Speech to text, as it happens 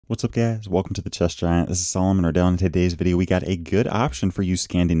What's up, guys? Welcome to the Chess Giant. This is Solomon Ardell. In today's video, we got a good option for you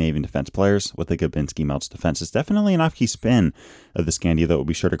Scandinavian Defense players with the Gubinsky-Melts Defense. It's definitely an off-key spin of the Scandi that will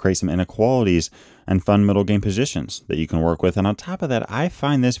be sure to create some inequalities and fun middle game positions that you can work with. And on top of that, I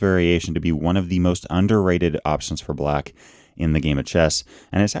find this variation to be one of the most underrated options for black in the game of chess,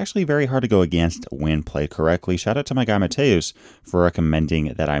 and it's actually very hard to go against when played correctly. Shout out to my guy Mateus for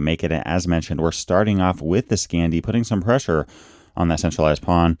recommending that I make it. And as mentioned, we're starting off with the Scandi, putting some pressure on that centralized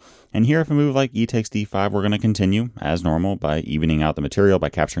pawn. And here, if a move like e takes d5, we're going to continue as normal by evening out the material, by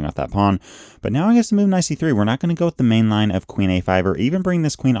capturing off that pawn. But now I guess the move knight c3, we're not going to go with the main line of queen a5 or even bring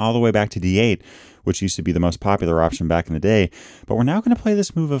this queen all the way back to d8, which used to be the most popular option back in the day. But we're now going to play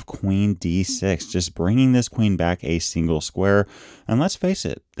this move of queen d6, just bringing this queen back a single square. And let's face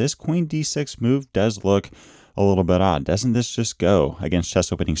it, this queen d6 move does look a little bit odd. Doesn't this just go against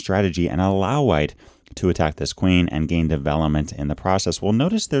chess opening strategy and allow white to attack this queen and gain development in the process? Well,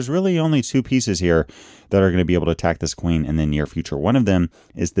 notice there's really only two pieces here that are going to be able to attack this queen in the near future. One of them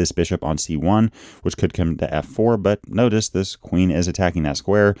is this bishop on c1, which could come to f4, but notice this queen is attacking that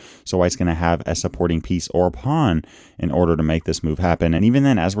square, so white's going to have a supporting piece or pawn in order to make this move happen. And even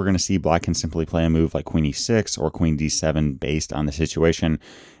then, as we're going to see, black can simply play a move like queen e6 or queen d7 based on the situation,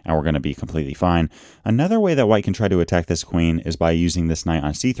 and we're going to be completely fine. Another way that white can try to attack this queen is by using this knight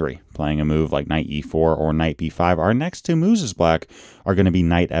on c3, playing a move like knight e4 or knight b5. Our next two moves as black are going to be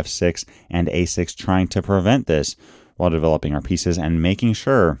knight f6 and a6, trying to prevent this while developing our pieces and making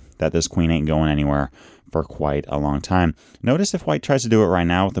sure that this queen ain't going anywhere for quite a long time. Notice if white tries to do it right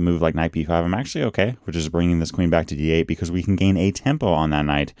now with a move like knight b5, I'm actually okay with just bringing this queen back to d8 because we can gain a tempo on that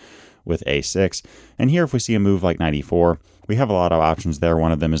knight with a6. And here, if we see a move like knight e4, we have a lot of options there.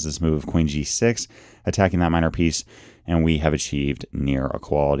 One of them is this move of queen g6, attacking that minor piece, and we have achieved near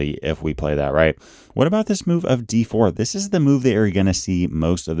equality if we play that right. What about this move of d4? This is the move that you're going to see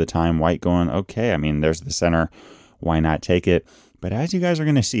most of the time. White going, okay, I mean, there's the center. Why not take it? But as you guys are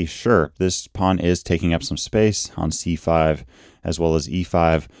going to see, sure, this pawn is taking up some space on c5 as well as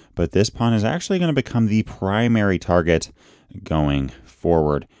e5, but this pawn is actually going to become the primary target going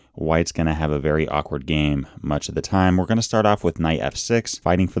forward. White's going to have a very awkward game much of the time. We're going to start off with knight f6,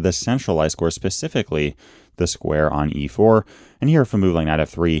 fighting for the centralized square, specifically the square on e4. And here, if we move like knight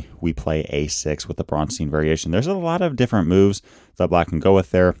f3, we play a6 with the Bronstein variation. There's a lot of different moves that black can go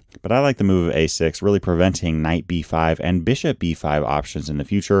with there, but I like the move of a6, really preventing knight b5 and bishop b5 options in the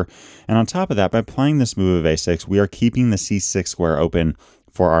future. And on top of that, by playing this move of a6, we are keeping the c6 square open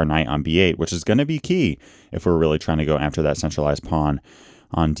for our knight on b8, which is going to be key if we're really trying to go after that centralized pawn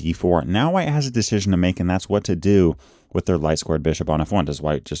on d4. Now white has a decision to make, and that's what to do with their light squared bishop on f1. Does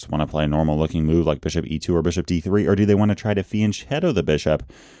white just want to play a normal looking move like bishop e2 or bishop d3, or do they want to try to fianchetto the bishop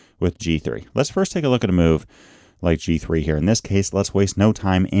with g3? Let's first take a look at a move like g3 here. In this case, let's waste no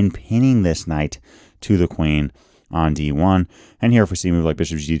time in pinning this knight to the queen on d1. And here, if we see a move like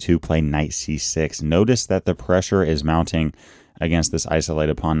bishop g2, play knight c6. Notice that the pressure is mounting against this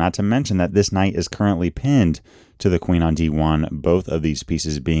isolated pawn, not to mention that this knight is currently pinned to the queen on d1, both of these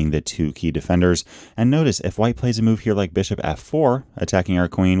pieces being the two key defenders. And notice, if white plays a move here like bishop f4, attacking our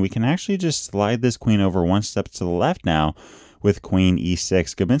queen, we can actually just slide this queen over one step to the left now with queen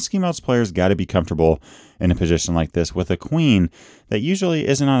e6. Gubinsky-Melts players got to be comfortable in a position like this with a queen that usually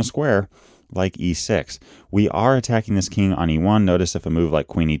isn't on a square like e6. We are attacking this king on e1. Notice if a move like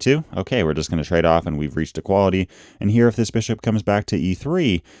queen e2, okay, we're just going to trade off and we've reached equality. And here, if this bishop comes back to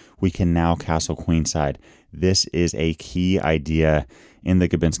e3, we can now castle queenside. This is a key idea in the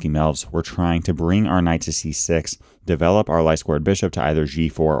Gubinsky-Melts. We're trying to bring our knight to c6, develop our light squared bishop to either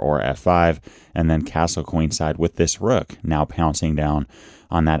g4 or f5, and then castle queenside with this rook now pouncing down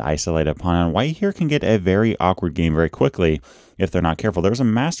on that isolated pawn. And white here can get a very awkward game very quickly if they're not careful. There's a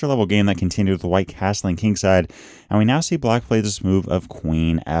master level game that continued with white castling kingside, and we now see black play this move of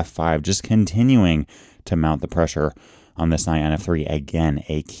queen f5, just continuing to mount the pressure on this knight on f3. Again,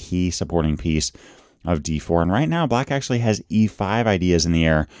 a key supporting piece of d4. And right now, black actually has e5 ideas in the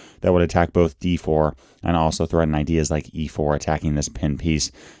air that would attack both d4 and also threaten ideas like e4 attacking this pin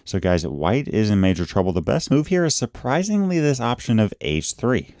piece. So guys, white is in major trouble. The best move here is surprisingly this option of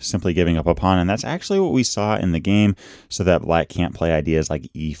h3, simply giving up a pawn. And that's actually what we saw in the game, so that black can't play ideas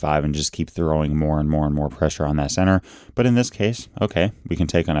like e5 and just keep throwing more and more and more pressure on that center. But in this case, okay, we can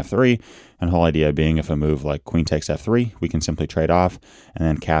take on f3. And the whole idea being, if a move like queen takes f3, we can simply trade off and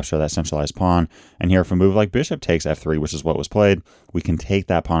then capture that centralized pawn. And here, if a move like bishop takes f3, which is what was played, we can take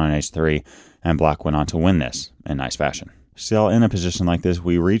that pawn on h3, and black went on to win this in nice fashion. Still, in a position like this,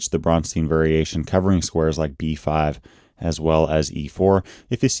 we reach the Bronstein variation, covering squares like b5 as well as e4.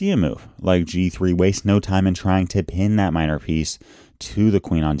 If you see a move like g3, waste no time in trying to pin that minor piece to the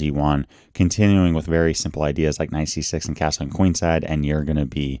queen on d1, continuing with very simple ideas like knight c6 and castling queenside, and you're going to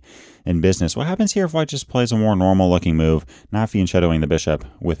be in business. What happens here if white just plays a more normal looking move, not fianchettoing the bishop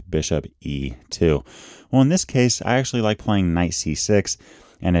with bishop e2? Well, in this case, I actually like playing knight c6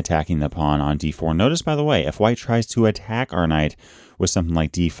 and attacking the pawn on d4. Notice, by the way, if white tries to attack our knight with something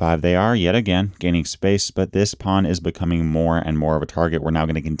like d5, they are, yet again, gaining space, but this pawn is becoming more and more of a target. We're now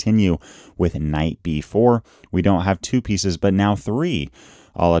going to continue with knight b4. We don't have 2 pieces, but now 3,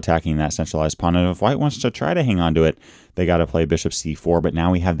 all attacking that centralized pawn. And if white wants to try to hang on to it, they got to play bishop c4, but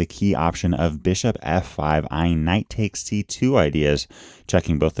now we have the key option of bishop f5, eyeing knight takes c2 ideas,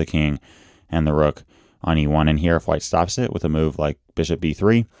 checking both the king and the rook on e1. And here, if white stops it with a move like bishop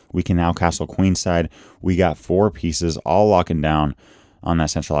b3, we can now castle queenside. We got 4 pieces all locking down on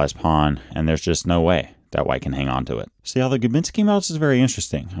that centralized pawn, and there's just no way that white can hang on to it. See, how the Gubinsky-Melts is very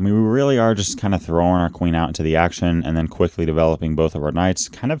interesting. I mean, we really are just kind of throwing our queen out into the action and then quickly developing both of our knights,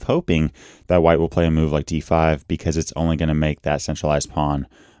 kind of hoping that white will play a move like d5 because it's only going to make that centralized pawn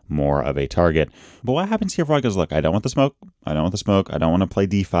more of a target. But what happens here if white goes, look, I don't want the smoke, I don't want the smoke, I don't want to play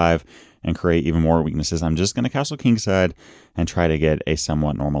d5 and create even more weaknesses. I'm just going to castle kingside and try to get a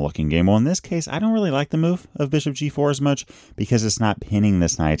somewhat normal looking game. Well, in this case, I don't really like the move of bishop g4 as much because it's not pinning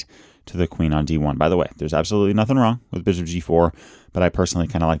this knight to the queen on d1. By the way, there's absolutely nothing wrong with bishop g4, but I personally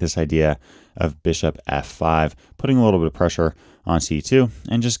kind of like this idea of bishop f5, putting a little bit of pressure on c2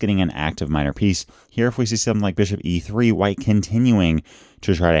 and just getting an active minor piece. Here, if we see something like bishop e3, white continuing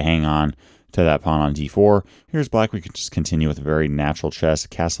to try to hang on to that pawn on d4. Here's black. We could just continue with a very natural chess,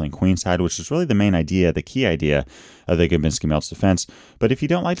 castling queenside, which is really the main idea, the key idea of the Gubinsky-Melts defense. But if you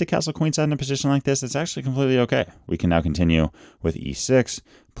don't like to castle queenside in a position like this, it's actually completely okay. We can now continue with e6,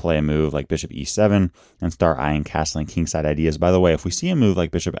 play a move like bishop e7, and start eyeing castling kingside ideas. By the way, if we see a move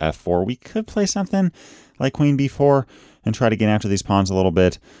like bishop f4, we could play something like queen b4 and try to get after these pawns a little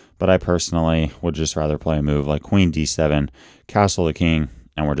bit, but I personally would just rather play a move like queen d7, castle the king,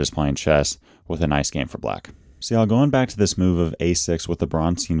 and we're just playing chess with a nice game for black. See, going back to this move of a6 with the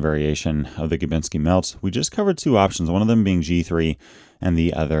Bronstein variation of the Gubinsky-Melts, we just covered 2 options, one of them being g3 and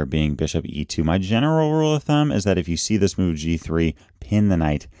the other being bishop e2. My general rule of thumb is that if you see this move g3, pin the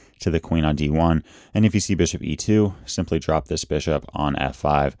knight to the queen on d1, and if you see bishop e2, simply drop this bishop on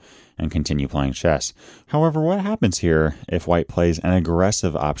f5 and continue playing chess. However, what happens here if white plays an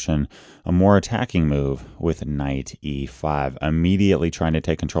aggressive option, a more attacking move with knight e5, immediately trying to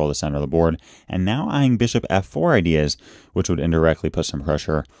take control of the center of the board, and now eyeing bishop f4 ideas, which would indirectly put some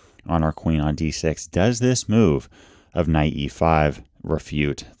pressure on our queen on d6. Does this move of knight e5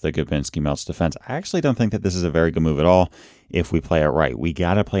 refute the Gubinsky-Melts defense? I actually don't think that this is a very good move at all if we play it right. We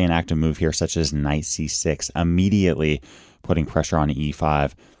got to play an active move here, such as knight c6, immediately putting pressure on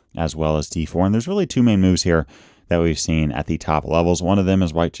e5 as well as d4. And there's really 2 main moves here that we've seen at the top levels. One of them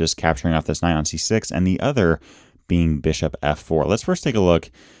is white just capturing off this knight on c6, and the other being bishop f4. Let's first take a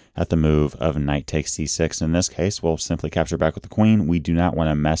look at the move of knight takes c6. In this case, we'll simply capture back with the queen. We do not want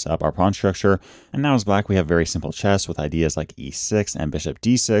to mess up our pawn structure. And now as black, we have very simple chess with ideas like e6 and bishop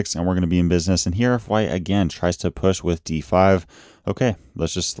d6, and we're going to be in business. And here, if white again tries to push with d5, okay,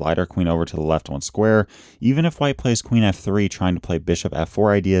 let's just slide our queen over to the left 1 square. Even if white plays queen f3, trying to play bishop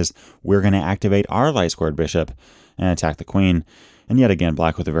f4 ideas, we're going to activate our light squared bishop and attack the queen. And yet again,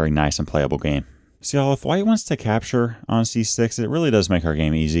 black with a very nice and playable game. See, if white wants to capture on c6, it really does make our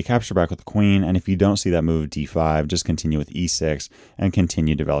game easy. Capture back with the queen, and if you don't see that move d5, just continue with e6 and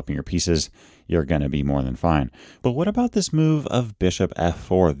continue developing your pieces. You're going to be more than fine. But what about this move of bishop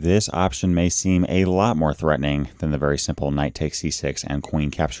f4? This option may seem a lot more threatening than the very simple knight takes c6 and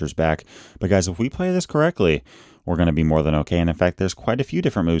queen captures back. But guys, if we play this correctly, we're going to be more than okay. And in fact, there's quite a few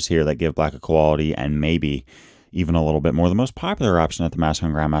different moves here that give black a quality and maybe even a little bit more. The most popular option at the Master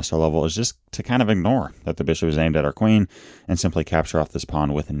and Grandmaster level is just to kind of ignore that the bishop is aimed at our queen and simply capture off this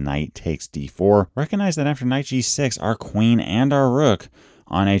pawn with knight takes d4. Recognize that after knight g6, our queen and our rook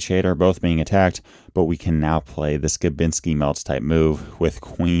on h8 are both being attacked, but we can now play this Gubinsky-Melts type move with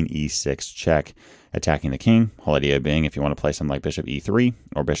queen e6 check, attacking the king. Whole idea being, if you want to play something like bishop e3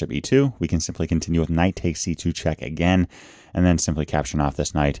 or bishop e2, we can simply continue with knight takes c2 check again, and then simply capturing off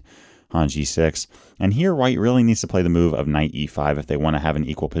this knight on g6. And here white really needs to play the move of knight e5 if they want to have an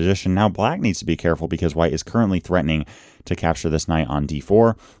equal position. Now black needs to be careful because white is currently threatening to capture this knight on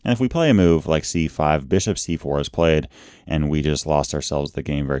d4. And if we play a move like c5, bishop c4 is played, and we just lost ourselves the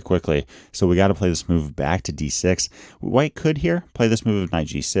game very quickly. So we got to play this move back to d6. White could here play this move of knight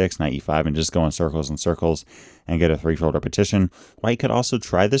g6, knight e5, and just go in circles and circles and get a threefold repetition. White could also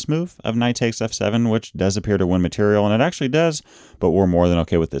try this move of knight takes f7, which does appear to win material, and it actually does, but we're more than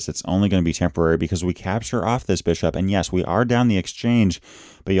okay with this. It's only going to be temporary because we capture off this bishop, and yes, we are down the exchange,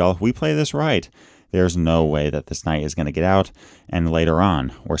 but y'all, if we play this right, there's no way that this knight is going to get out, and later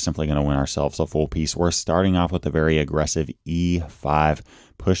on, we're simply going to win ourselves a full piece. We're starting off with a very aggressive e5,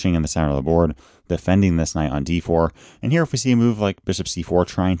 pushing in the center of the board, defending this knight on d4, and here if we see a move like bishop c4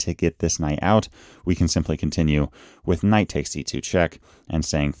 trying to get this knight out, we can simply continue with knight takes c2 check and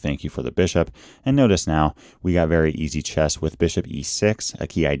saying thank you for the bishop. And notice now, we got very easy chess with bishop e6, a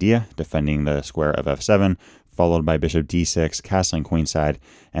key idea, defending the square of f7, followed by bishop d6, castling queenside,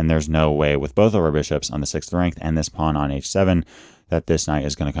 and there's no way with both of our bishops on the 6th rank and this pawn on h7 that this knight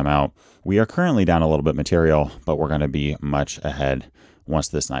is going to come out. We are currently down a little bit material, but we're going to be much ahead once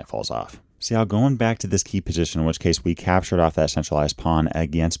this knight falls off. See how going back to this key position, in which case we captured off that centralized pawn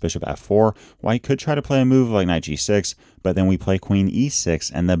against bishop f4, White could try to play a move like knight g6, but then we play queen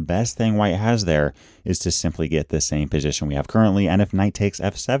e6, and the best thing White has there is to simply get the same position we have currently, and if knight takes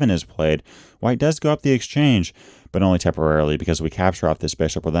f7 is played, White does go up the exchange, but only temporarily because we capture off this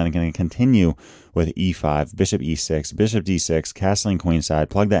bishop. We're then going to continue with e5, bishop e6, bishop d6, castling queenside,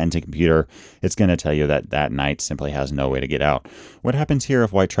 plug that into computer. It's going to tell you that that knight simply has no way to get out. What happens here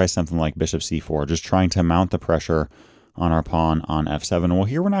if White tries something like bishop c4, just trying to mount the pressure on our pawn on f7? Well,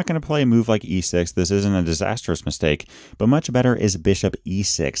 here we're not going to play a move like e6. This isn't a disastrous mistake, but much better is bishop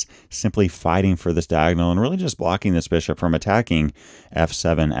e6, simply fighting for this diagonal and really just blocking this bishop from attacking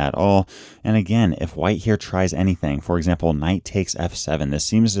f7 at all. And again, if White here tries anything, for example, knight takes f7, this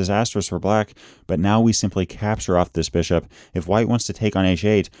seems disastrous for Black, but now we simply capture off this bishop. If White wants to take on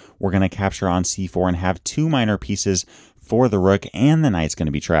h8, we're going to capture on c4 and have two minor pieces for the rook, and the knight's going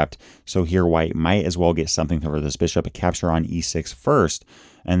to be trapped. So here White might as well get something for this bishop, capture on e6 first,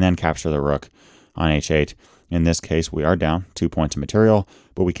 and then capture the rook on h8. In this case, we are down 2 points of material,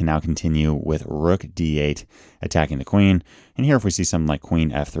 but we can now continue with rook d8, attacking the queen. And here if we see something like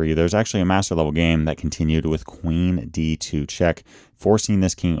queen f3, there's actually a master level game that continued with queen d2 check, forcing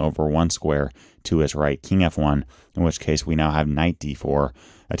this king over one square to his right, king f1, in which case we now have knight d4,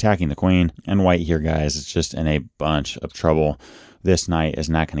 attacking the queen. And White here, guys, is just in a bunch of trouble. This knight is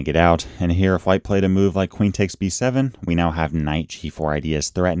not going to get out. And here if White played a move like queen takes b7, we now have knight g4 ideas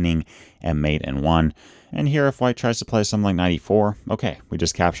threatening and mate in one. And here if White tries to play something like knight e4, okay, we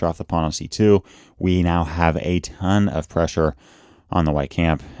just capture off the pawn on c2. We now have a ton of pressure on the White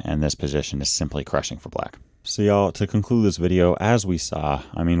camp, and this position is simply crushing for Black. So y'all, to conclude this video, as we saw,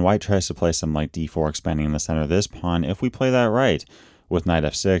 White tries to play something like d4, expanding in the center of this pawn. If we play that right, with knight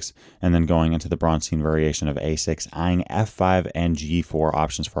f6, and then going into the Bronstein variation of a6, eyeing f5 and g4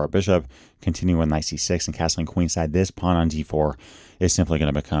 options for our bishop, continuing with knight c6 and castling queenside, this pawn on d4 is simply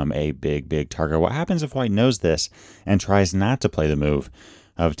going to become a big target. What happens if White knows this and tries not to play the move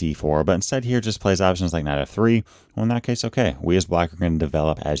of d4, but instead here just plays options like knight f3? Well, in that case, okay, we as Black are going to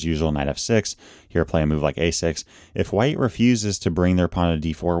develop as usual knight f6, here play a move like a6. If White refuses to bring their pawn to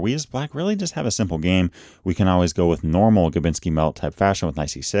d4, we as Black really just have a simple game. We can always go with normal Gubinsky-Melt type fashion with knight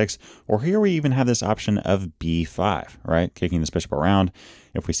c6, or here we even have this option of b5, right, kicking this bishop around.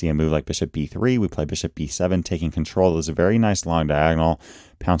 If we see a move like bishop b3, we play bishop b7, taking control of this very nice long diagonal,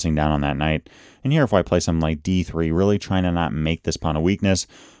 pouncing down on that knight. And here if White plays something like d3, really trying to not make this pawn a weakness,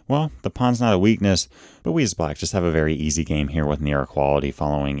 well, the pawn's not a weakness, but we as Black just have a very easy game here with near equality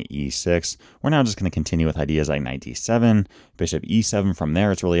following e6. We're now just going to continue with ideas like knight d7, bishop e7. From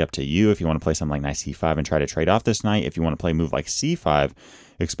there, it's really up to you if you want to play something like knight c5 and try to trade off this knight. If you want to play a move like c5,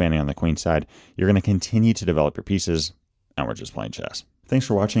 expanding on the queen side, you're going to continue to develop your pieces, and we're just playing chess. Thanks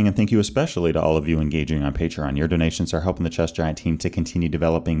for watching, and thank you especially to all of you engaging on Patreon. Your donations are helping the Chess Giant team to continue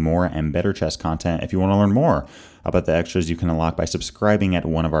developing more and better chess content. If you want to learn more about the extras you can unlock by subscribing at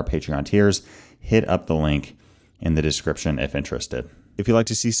one of our Patreon tiers, hit up the link in the description if interested. If you'd like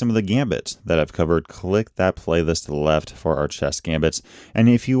to see some of the gambits that I've covered, click that playlist to the left for our chess gambits. And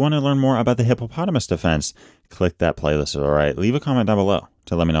if you want to learn more about the hippopotamus defense, click that playlist to the right. Leave a comment down below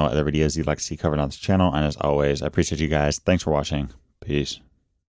to let me know what other videos you'd like to see covered on this channel. And as always, I appreciate you guys. Thanks for watching. Peace.